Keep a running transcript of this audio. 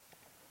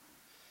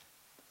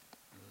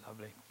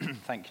Lovely.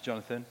 Thank you,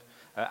 Jonathan.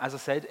 As I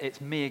said, it's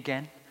me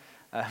again.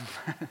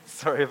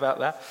 Sorry about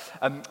that.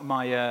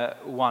 My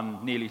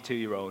one nearly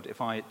 2-year-old, if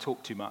I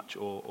talk too much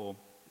or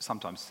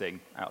sometimes sing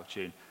out of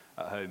tune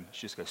at home,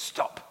 she just goes,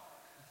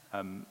 stop.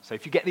 So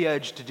if you get the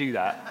urge to do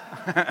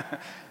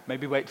that,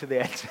 maybe wait till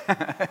the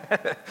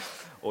end,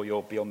 or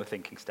you'll be on the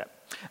thinking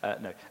step.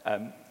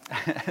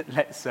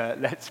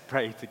 Let's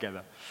pray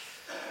together.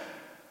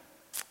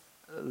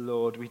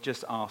 Lord, we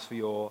just ask for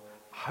your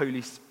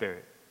Holy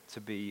Spirit to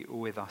be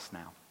with us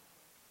now.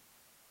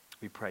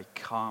 We pray,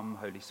 come,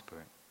 Holy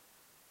Spirit.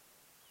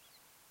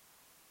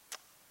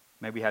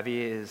 May we have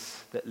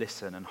ears that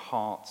listen and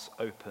hearts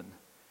open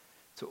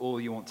to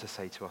all you want to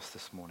say to us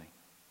this morning.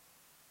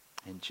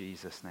 In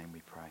Jesus' name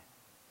we pray.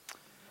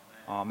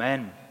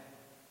 Amen.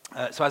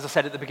 So as I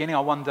said at the beginning,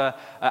 I wonder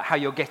how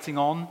you're getting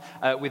on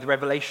with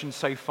Revelation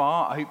so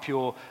far. I hope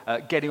you're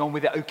getting on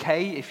with it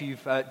okay if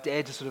you've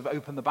dared to sort of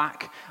open the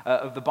back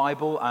of the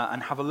Bible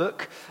and have a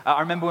look.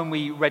 I remember when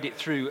we read it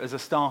through as a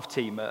staff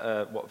team,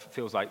 what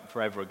feels like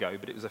forever ago,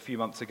 but it was a few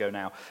months ago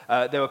now.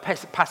 There were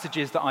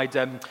passages that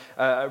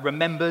I'd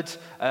remembered,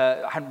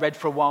 I hadn't read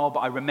for a while,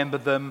 but I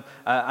remembered them,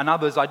 and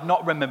others I'd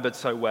not remembered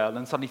so well,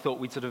 and suddenly thought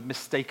we'd sort of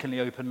mistakenly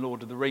opened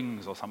Lord of the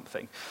Rings or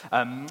something.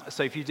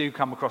 So if you do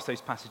come across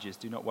those passages,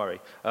 do not worry.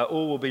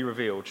 All will be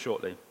revealed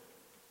shortly.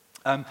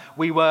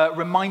 We were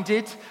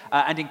reminded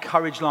and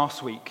encouraged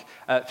last week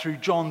through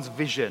John's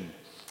vision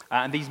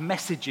and these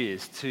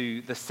messages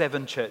to the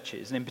 7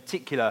 churches, and in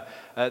particular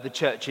the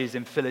churches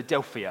in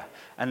Philadelphia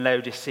and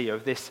Laodicea,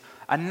 of this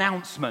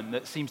announcement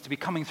that seems to be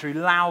coming through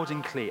loud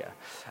and clear,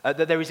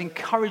 that there is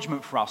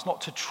encouragement for us not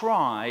to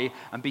try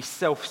and be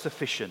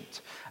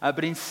self-sufficient,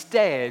 but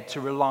instead to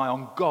rely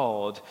on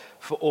God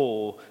for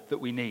all that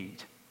we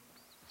need.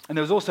 And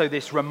there was also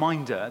this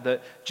reminder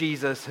that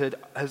Jesus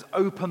has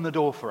opened the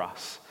door for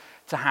us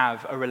to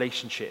have a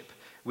relationship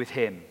with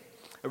him.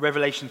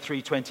 Revelation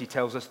 3:20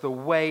 tells us the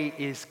way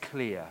is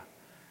clear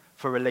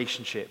for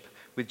relationship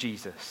with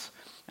Jesus,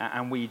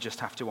 and we just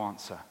have to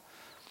answer.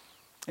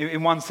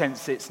 In one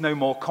sense, it's no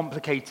more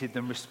complicated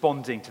than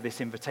responding to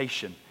this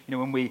invitation. You know,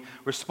 when we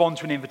respond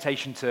to an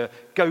invitation to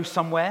go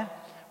somewhere,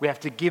 we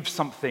have to give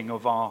something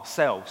of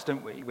ourselves,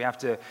 don't we? We have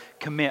to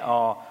commit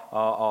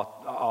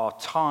our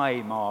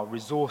time, our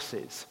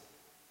resources.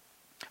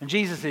 And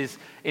Jesus'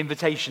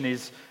 invitation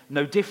is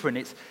no different.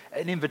 It's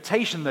an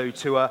invitation, though,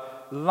 to a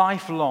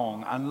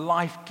lifelong and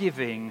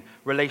life-giving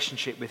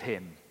relationship with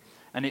him.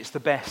 And it's the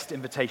best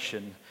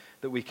invitation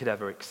that we could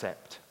ever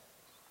accept.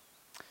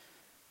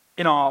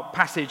 In our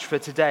passage for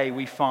today,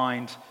 we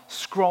find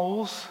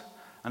scrolls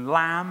and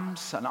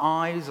lambs and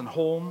eyes and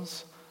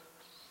horns.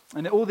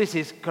 And all this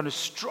is kind of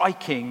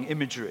striking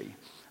imagery,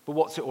 but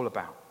what's it all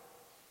about?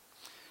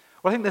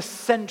 Well, I think the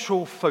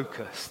central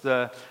focus,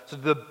 the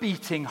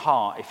beating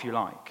heart, if you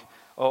like,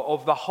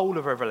 of the whole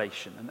of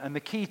Revelation, and the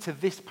key to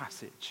this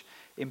passage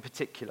in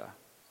particular,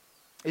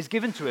 is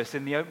given to us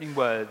in the opening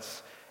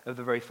words of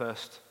the very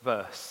first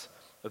verse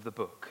of the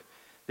book.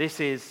 This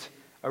is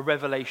a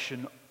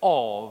revelation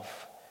of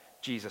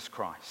Jesus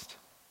Christ.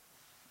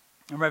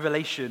 And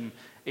Revelation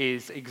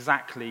is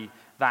exactly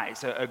that.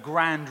 It's a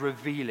grand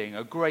revealing,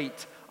 a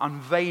great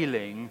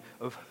unveiling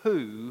of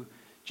who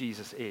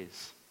Jesus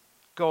is.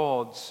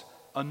 God's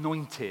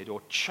anointed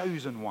or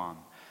chosen one,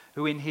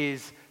 who in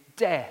his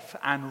death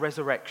and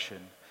resurrection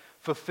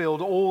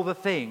fulfilled all the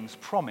things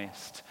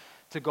promised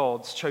to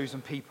God's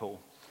chosen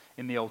people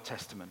in the Old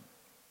Testament.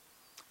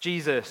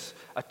 Jesus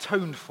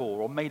atoned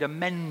for or made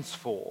amends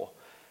for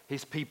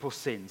his people's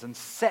sins and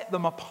set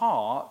them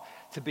apart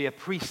to be a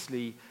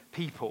priestly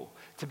people,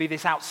 to be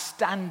this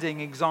outstanding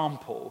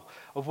example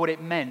of what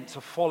it meant to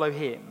follow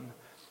him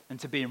and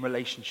to be in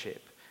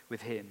relationship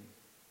with him.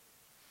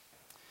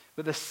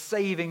 But the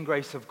saving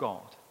grace of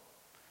God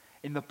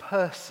in the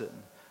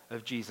person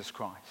of Jesus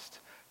Christ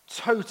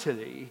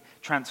totally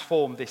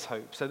transformed this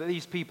hope, so that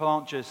these people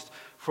aren't just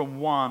from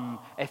one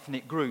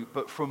ethnic group,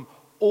 but from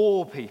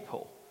all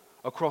people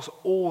across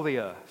all the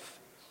earth,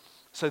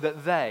 so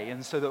that they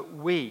and so that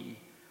we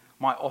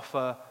might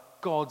offer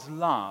God's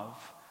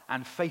love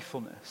and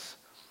faithfulness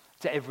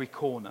to every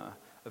corner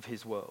of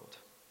his world.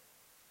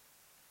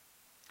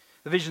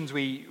 The visions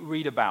we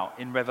read about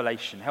in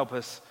Revelation help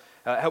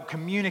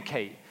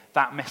communicate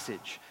that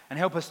message and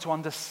help us to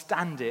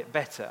understand it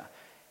better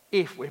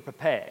if we're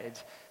prepared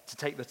to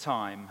take the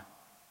time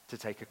to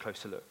take a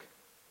closer look.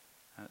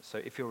 So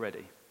if you're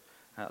ready,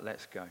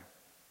 let's go.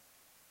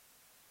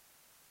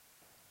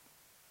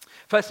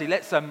 Firstly,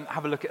 let's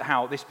have a look at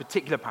how this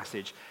particular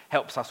passage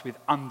helps us with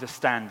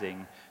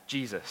understanding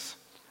Jesus.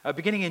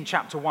 Beginning in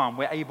chapter 1,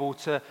 we're able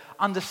to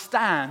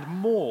understand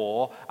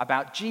more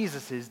about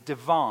Jesus'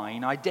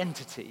 divine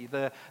identity,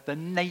 the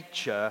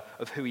nature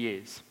of who he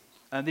is.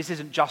 And this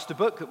isn't just a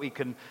book that we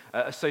can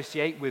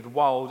associate with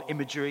wild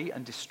imagery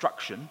and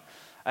destruction.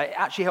 It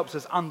actually helps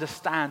us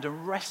understand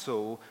and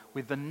wrestle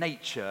with the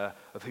nature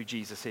of who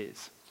Jesus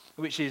is,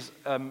 which is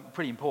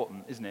pretty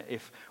important, isn't it,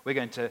 if we're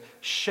going to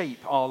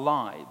shape our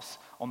lives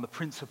on the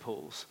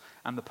principles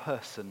and the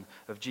person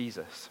of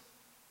Jesus.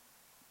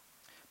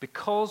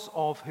 because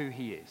of who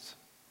he is,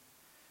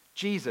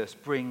 Jesus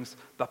brings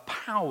the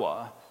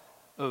power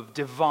of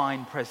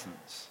divine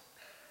presence,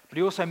 but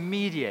he also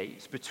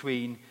mediates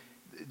between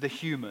the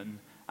human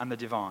and the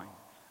divine.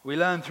 We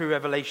learn through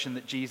Revelation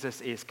that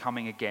Jesus is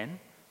coming again.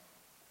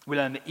 We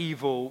learn that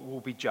evil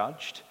will be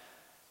judged,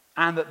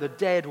 and that the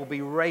dead will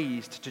be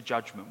raised to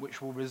judgment,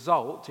 which will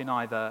result in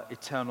either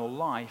eternal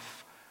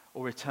life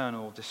or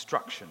eternal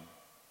destruction.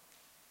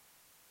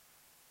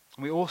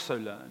 And we also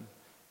learn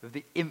of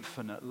the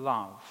infinite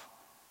love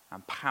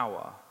and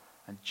power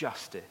and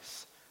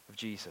justice of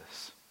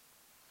Jesus.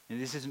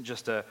 This isn't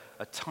just a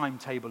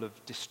timetable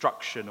of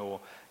destruction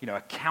or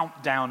a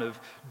countdown of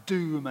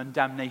doom and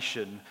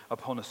damnation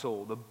upon us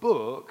all. The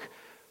book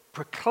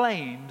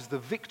proclaims the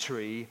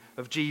victory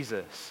of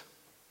Jesus,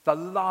 the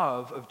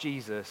love of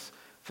Jesus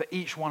for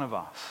each one of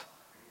us,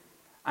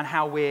 and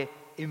how we're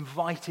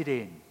invited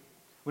in.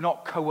 We're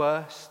not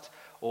coerced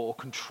or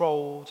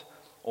controlled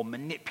or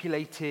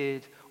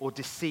manipulated or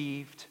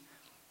deceived,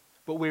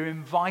 but we're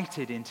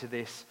invited into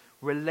this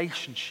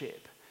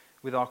relationship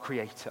with our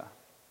Creator,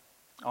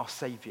 our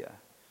Savior,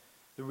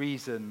 the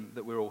reason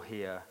that we're all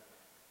here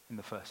in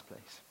the first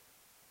place.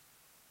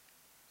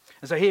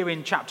 And so here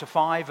in chapter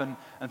 5 and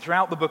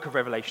throughout the book of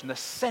Revelation, the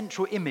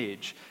central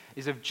image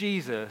is of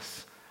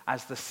Jesus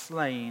as the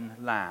slain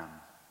lamb,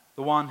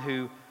 the one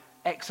who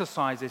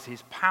exercises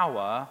his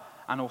power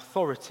and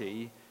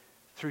authority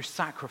through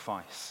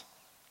sacrifice,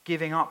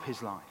 giving up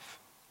his life,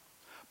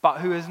 but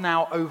who has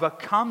now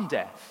overcome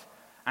death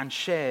and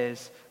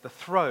shares the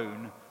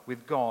throne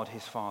with God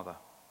his Father.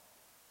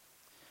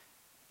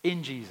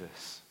 In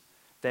Jesus,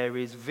 there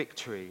is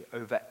victory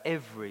over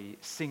every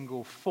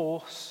single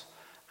force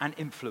and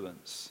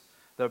influence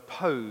that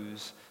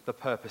oppose the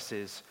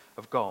purposes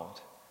of God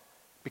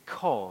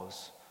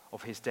because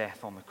of his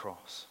death on the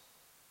cross.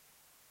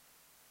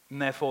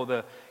 And therefore,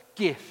 the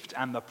gift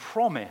and the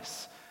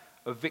promise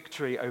of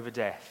victory over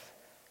death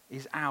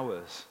is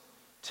ours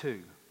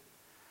too.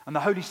 And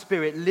the Holy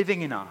Spirit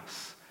living in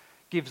us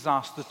gives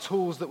us the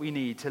tools that we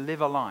need to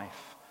live a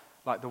life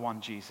like the one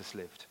Jesus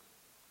lived.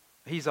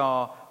 He's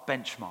our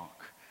benchmark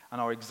and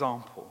our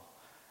example.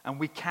 And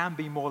we can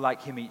be more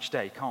like him each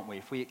day, can't we?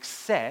 If we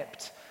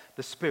accept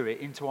the Spirit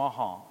into our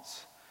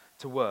hearts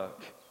to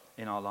work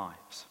in our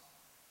lives.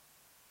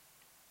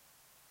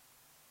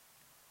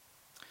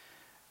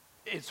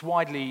 It's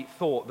widely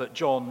thought that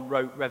John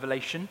wrote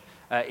Revelation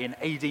in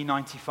AD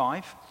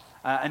 95.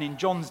 And in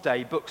John's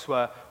day, books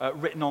were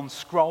written on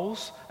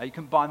scrolls. You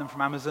couldn't buy them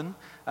from Amazon,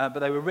 but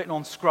they were written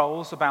on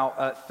scrolls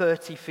about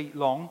 30 feet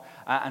long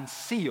and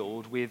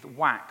sealed with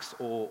wax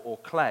or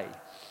clay.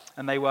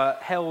 And they were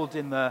held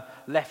in the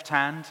left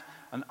hand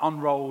and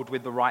unrolled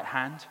with the right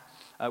hand,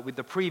 with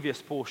the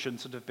previous portion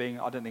sort of being,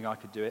 I don't think I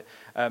could do it,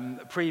 I'm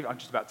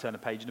just about to turn a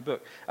page in a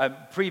book,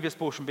 previous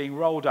portion being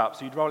rolled up.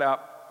 So you'd roll it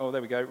up, oh,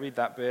 there we go, read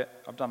that bit,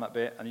 I've done that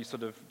bit, and you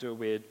sort of do a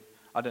weird,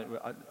 I don't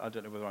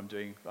know whether I'm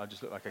doing, I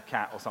just look like a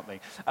cat or something.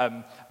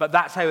 But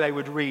that's how they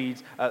would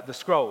read the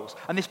scrolls.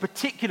 And this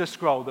particular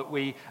scroll that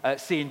we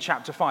see in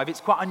chapter 5, it's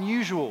quite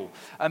unusual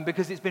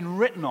because it's been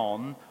written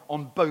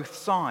on both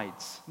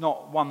sides,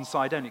 not one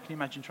side only. Can you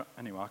imagine?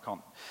 Anyway, I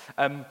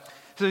can't.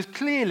 So there's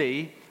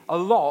clearly a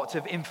lot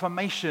of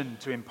information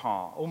to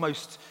impart,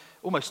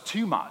 almost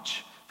too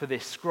much for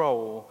this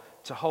scroll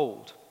to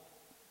hold.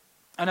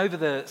 And over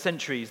the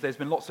centuries, there's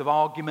been lots of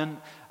argument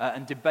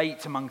and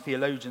debate among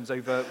theologians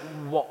over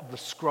what the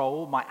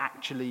scroll might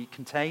actually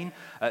contain.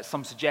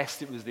 Some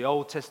suggest it was the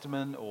Old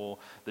Testament or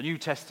the New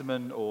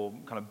Testament or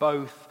kind of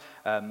both.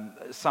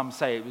 Some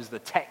say it was the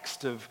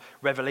text of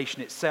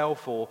Revelation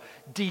itself or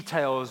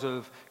details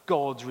of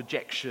God's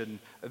rejection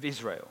of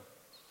Israel.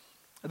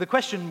 The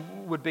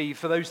question would be,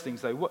 for those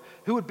things though,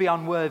 who would be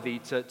unworthy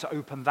to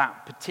open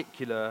that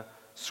particular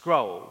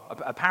scroll?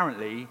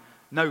 Apparently,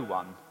 no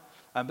one.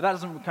 But that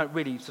doesn't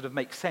really sort of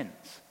make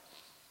sense.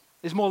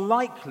 It's more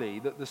likely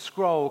that the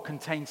scroll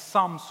contains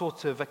some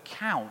sort of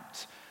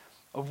account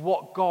of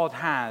what God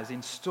has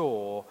in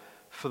store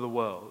for the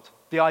world.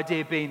 The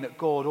idea being that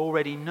God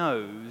already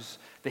knows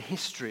the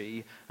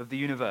history of the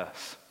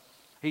universe.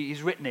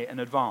 He's written it in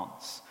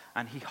advance,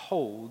 and he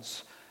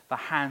holds the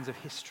hands of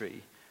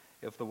history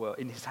of the world,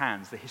 in his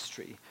hands, the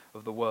history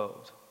of the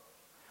world.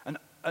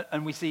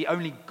 And we see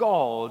only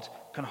God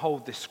can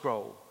hold this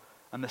scroll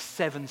and the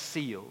 7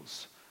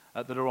 seals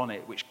that are on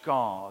it, which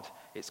guard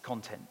its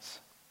contents.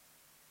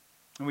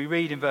 And we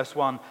read in verse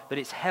 1 that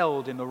it's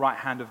held in the right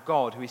hand of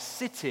God, who is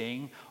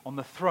sitting on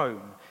the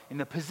throne in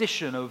the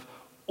position of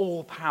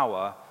all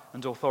power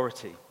and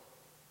authority.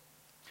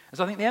 And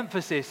so I think the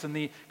emphasis and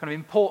the kind of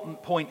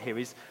important point here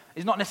is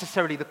not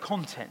necessarily the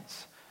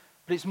contents,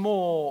 but it's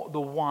more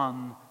the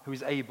one who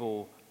is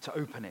able to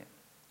open it.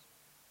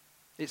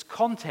 Its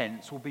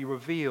contents will be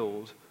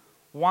revealed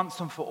once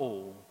and for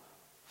all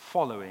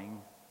following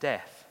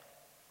death.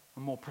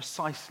 And more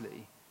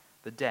precisely,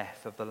 the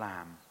death of the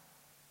Lamb,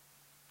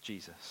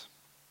 Jesus.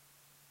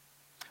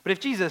 But if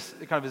Jesus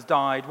kind of has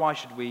died, why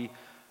should we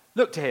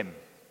look to him?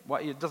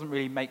 It doesn't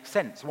really make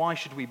sense. Why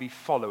should we be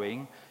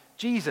following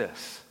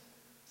Jesus?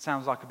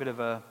 Sounds like a bit of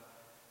a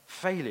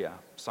failure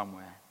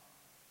somewhere?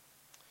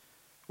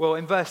 Well,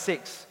 in verse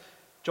 6,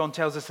 John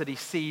tells us that he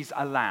sees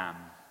a lamb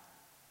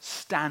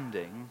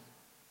standing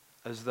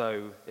as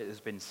though it has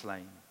been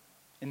slain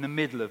in the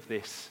middle of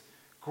this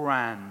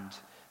grand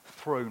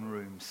throne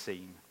room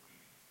scene.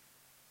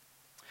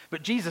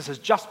 But Jesus has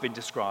just been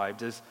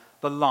described as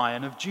the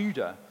Lion of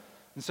Judah.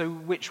 And so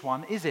which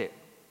one is it?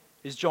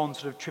 Is John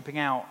sort of tripping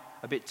out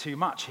a bit too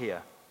much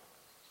here?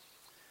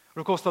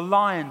 Well, of course, the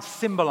lion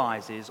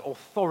symbolizes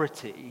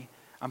authority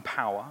and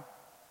power,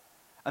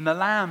 and the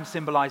lamb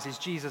symbolizes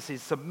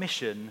Jesus'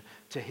 submission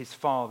to his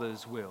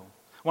Father's will.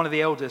 One of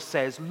the elders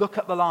says, "Look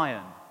at the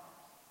lion."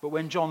 But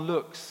when John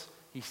looks,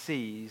 he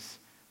sees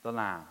the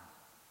lamb,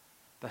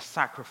 the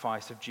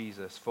sacrifice of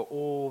Jesus for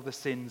all the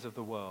sins of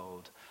the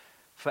world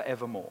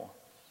forevermore.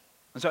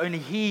 And so only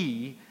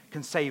he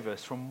can save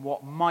us from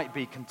what might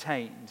be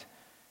contained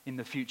in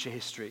the future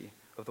history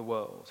of the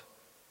world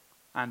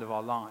and of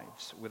our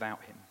lives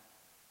without him.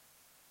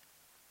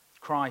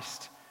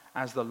 Christ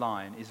as the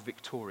lion is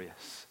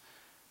victorious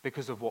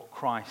because of what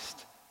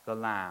Christ the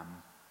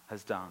lamb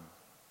has done.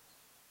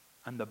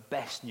 And the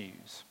best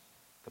news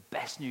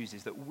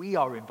is that we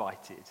are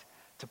invited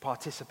to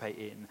participate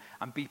in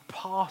and be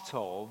part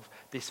of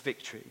this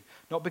victory.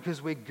 Not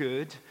because we're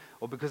good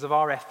or because of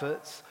our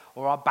efforts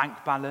or our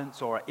bank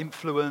balance or our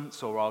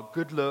influence or our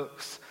good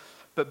looks,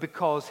 but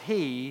because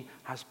he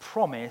has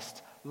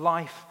promised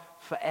life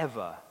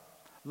forever,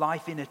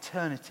 life in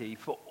eternity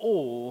for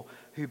all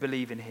who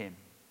believe in him.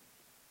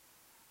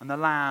 And the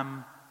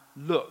lamb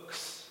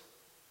looks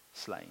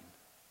slain,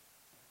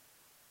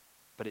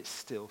 but it's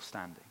still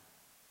standing.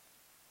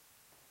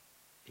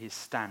 He is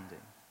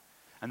standing.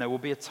 And there will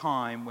be a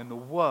time when the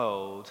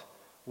world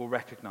will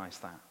recognize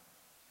that.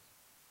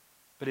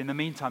 But in the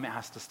meantime, it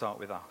has to start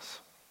with us,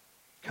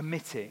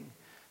 committing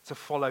to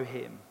follow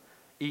him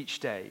each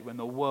day when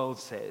the world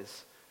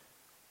says,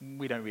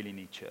 we don't really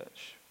need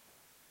church.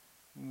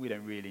 We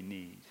don't really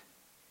need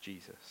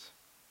Jesus.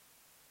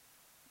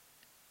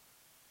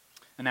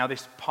 And now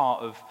this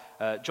part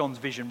of John's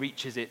vision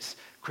reaches its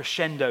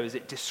crescendo as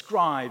it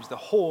describes the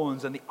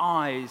horns and the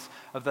eyes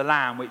of the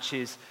Lamb, which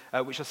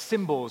are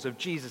symbols of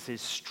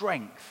Jesus'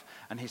 strength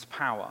and his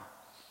power.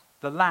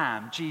 The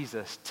Lamb,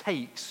 Jesus,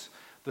 takes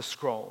the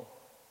scroll,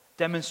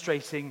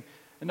 demonstrating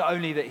not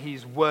only that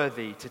he's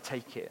worthy to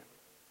take it,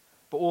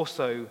 but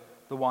also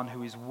the one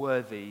who is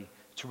worthy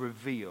to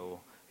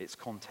reveal its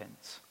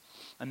contents.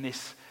 And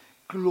this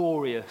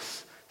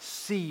glorious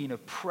scene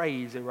of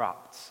praise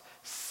erupts,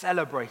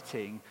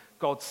 celebrating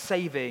God's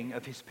saving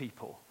of his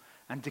people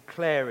and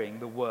declaring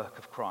the work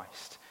of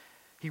Christ.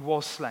 He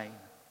was slain,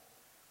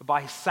 but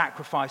by his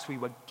sacrifice we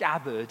were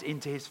gathered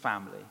into his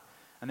family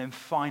and then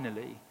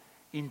finally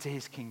into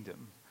his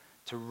kingdom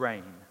to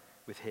reign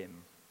with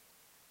him.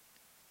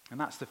 And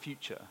that's the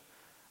future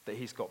that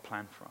he's got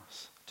planned for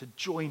us, to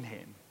join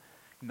him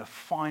in the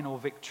final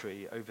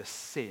victory over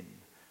sin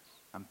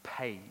and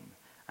pain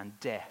and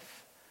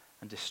death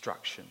and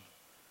destruction.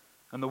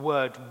 And the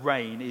word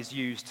reign is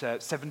used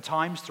 7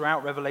 times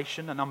throughout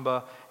Revelation, a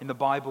number in the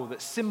Bible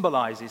that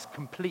symbolizes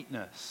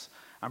completeness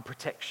and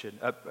protection.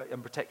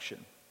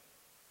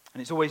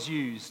 And it's always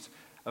used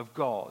of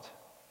God,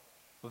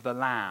 of the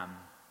Lamb,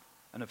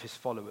 and of his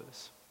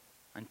followers,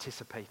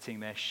 anticipating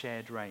their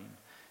shared reign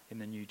in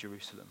the New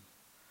Jerusalem.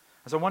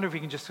 And so I wonder if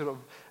we can just sort of,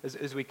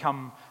 as we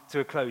come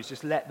to a close,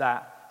 just let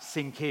that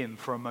sink in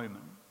for a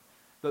moment.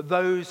 That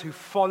those who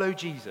follow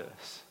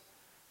Jesus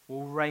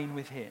will reign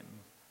with him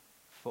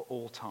for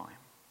all time.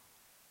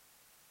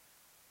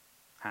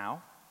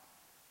 How?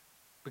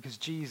 Because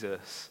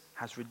Jesus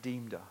has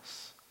redeemed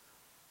us.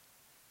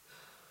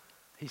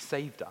 He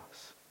saved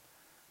us.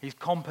 He's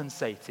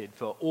compensated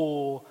for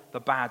all the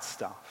bad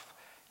stuff.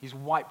 He's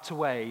wiped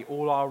away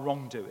all our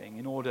wrongdoing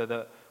in order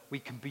that we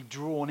can be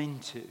drawn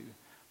into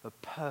the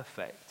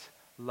perfect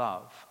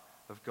love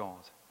of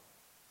God,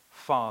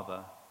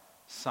 Father,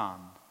 Son,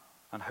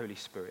 and Holy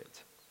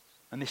Spirit.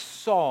 And this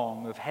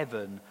song of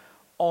heaven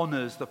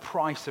honors the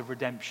price of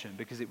redemption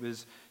because it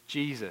was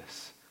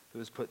Jesus that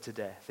was put to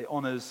death. It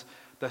honors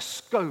the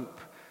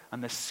scope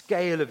and the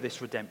scale of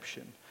this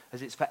redemption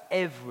as it's for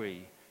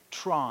every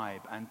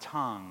tribe and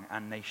tongue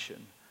and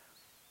nation.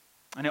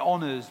 And it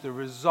honors the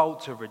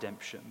result of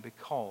redemption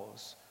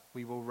because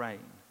we will reign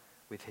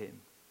with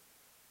him.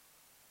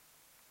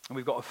 And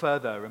we've got a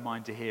further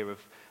reminder here of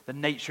the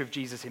nature of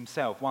Jesus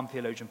himself. One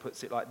theologian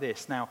puts it like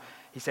this. Now,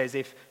 he says,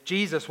 if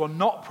Jesus were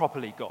not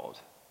properly God,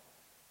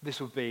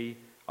 this would be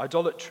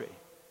idolatry,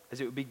 as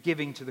it would be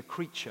giving to the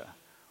creature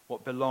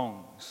what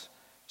belongs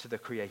to the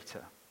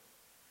Creator.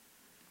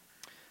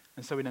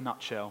 And so in a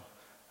nutshell,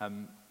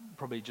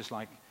 probably just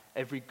like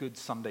every good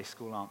Sunday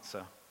school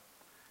answer,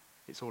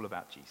 it's all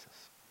about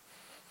Jesus.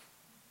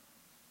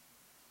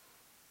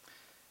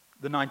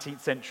 The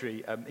 19th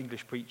century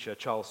English preacher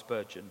Charles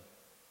Spurgeon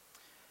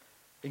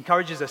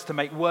encourages us to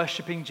make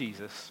worshipping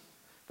Jesus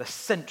the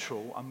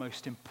central and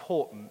most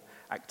important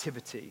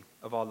activity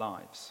of our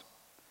lives.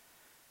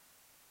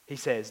 He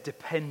says,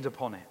 depend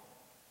upon it.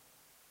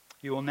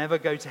 You will never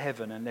go to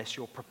heaven unless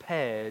you're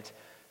prepared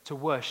to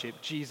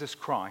worship Jesus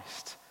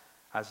Christ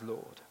as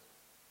Lord.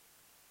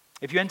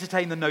 If you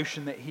entertain the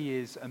notion that he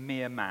is a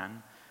mere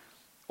man,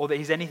 or that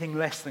he's anything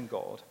less than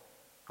God,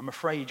 I'm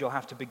afraid you'll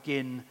have to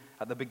begin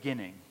at the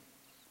beginning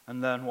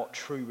and learn what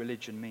true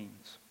religion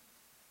means.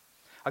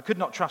 I could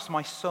not trust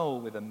my soul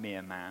with a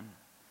mere man,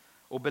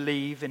 or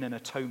believe in an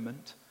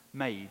atonement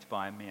made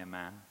by a mere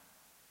man.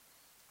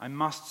 I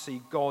must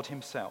see God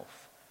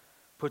himself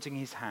putting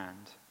his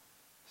hand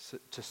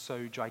to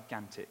so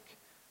gigantic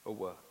a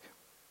work.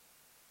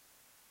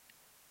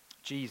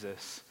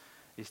 Jesus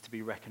is to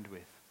be reckoned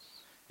with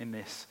in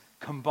this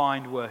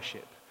combined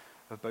worship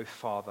of both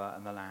Father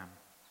and the Lamb.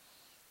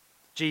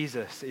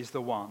 Jesus is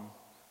the one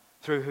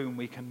through whom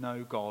we can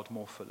know God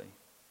more fully.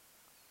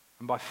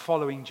 And by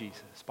following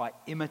Jesus, by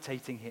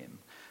imitating him,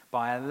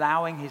 by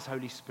allowing his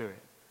Holy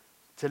Spirit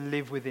to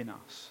live within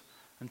us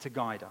and to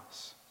guide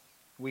us,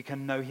 we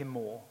can know him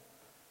more.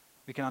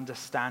 We can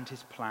understand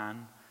his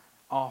plan,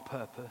 our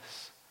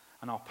purpose,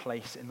 and our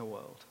place in the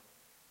world.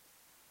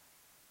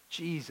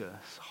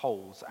 Jesus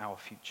holds our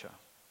future,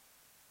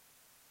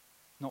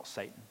 not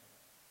Satan.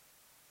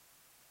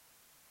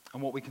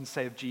 And what we can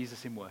say of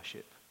Jesus in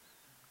worship,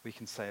 we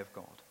can say of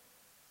God.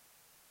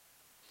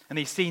 And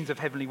these scenes of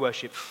heavenly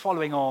worship,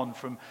 following on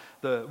from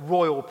the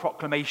royal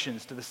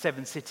proclamations to the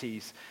 7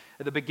 cities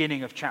at the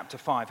beginning of chapter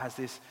 5, has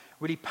this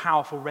really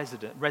powerful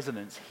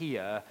resonance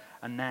here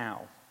and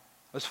now.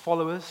 As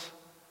followers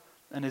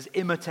and as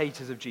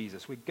imitators of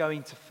Jesus, we're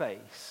going to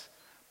face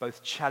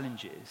both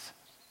challenges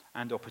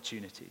and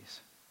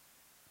opportunities.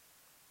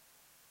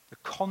 The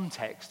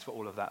context for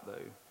all of that,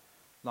 though,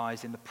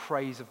 lies in the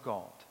praise of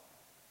God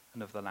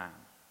and of the Lamb,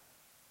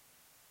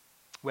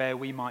 where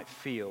we might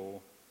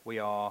feel we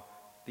are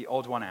the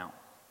odd one out,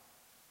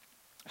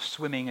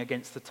 swimming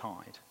against the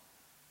tide,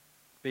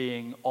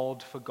 being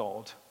odd for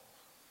God.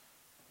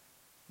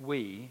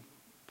 We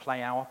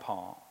play our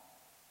part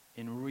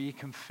in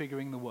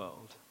reconfiguring the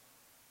world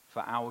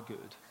for our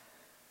good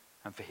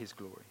and for his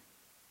glory.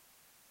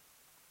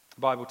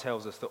 The Bible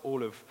tells us that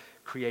all of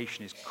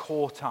creation is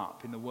caught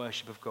up in the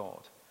worship of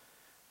God,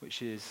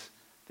 which is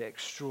the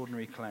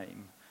extraordinary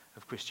claim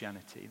of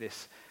Christianity,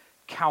 this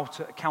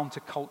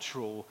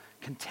countercultural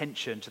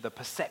contention to the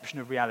perception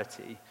of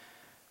reality,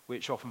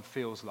 which often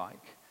feels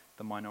like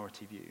the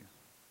minority view.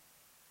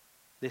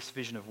 This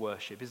vision of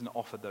worship isn't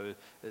offered, though,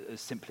 as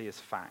simply as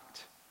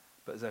fact,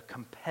 but as a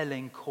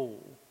compelling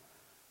call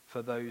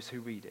for those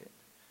who read it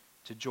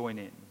to join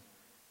in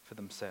for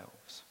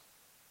themselves.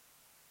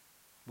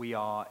 We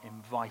are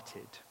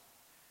invited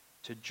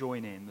to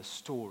join in the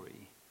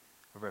story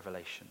of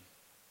Revelation,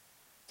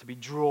 to be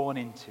drawn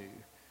into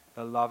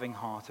the loving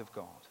heart of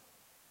God.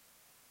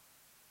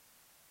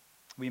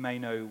 We may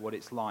know what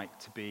it's like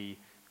to be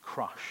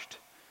crushed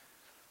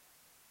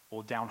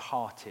or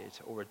downhearted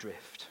or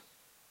adrift.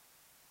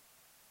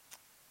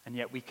 And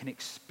yet we can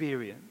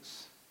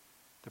experience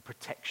the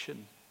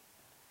protection,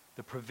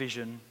 the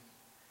provision,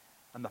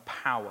 and the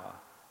power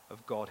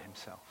of God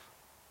himself.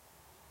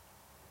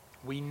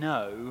 We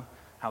know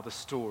how the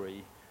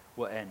story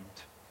will end.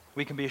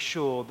 We can be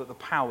assured that the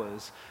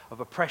powers of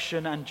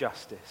oppression and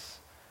injustice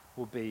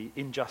will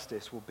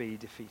be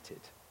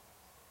defeated.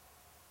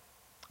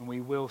 And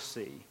we will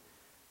see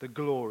the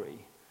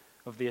glory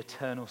of the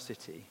eternal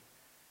city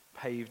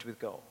paved with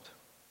gold,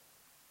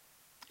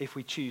 if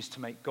we choose to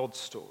make God's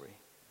story,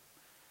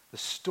 the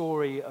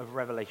story of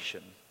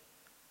Revelation,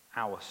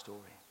 our story.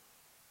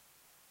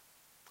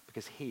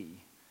 Because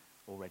he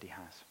already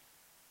has.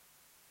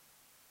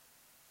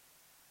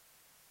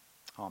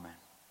 Amen.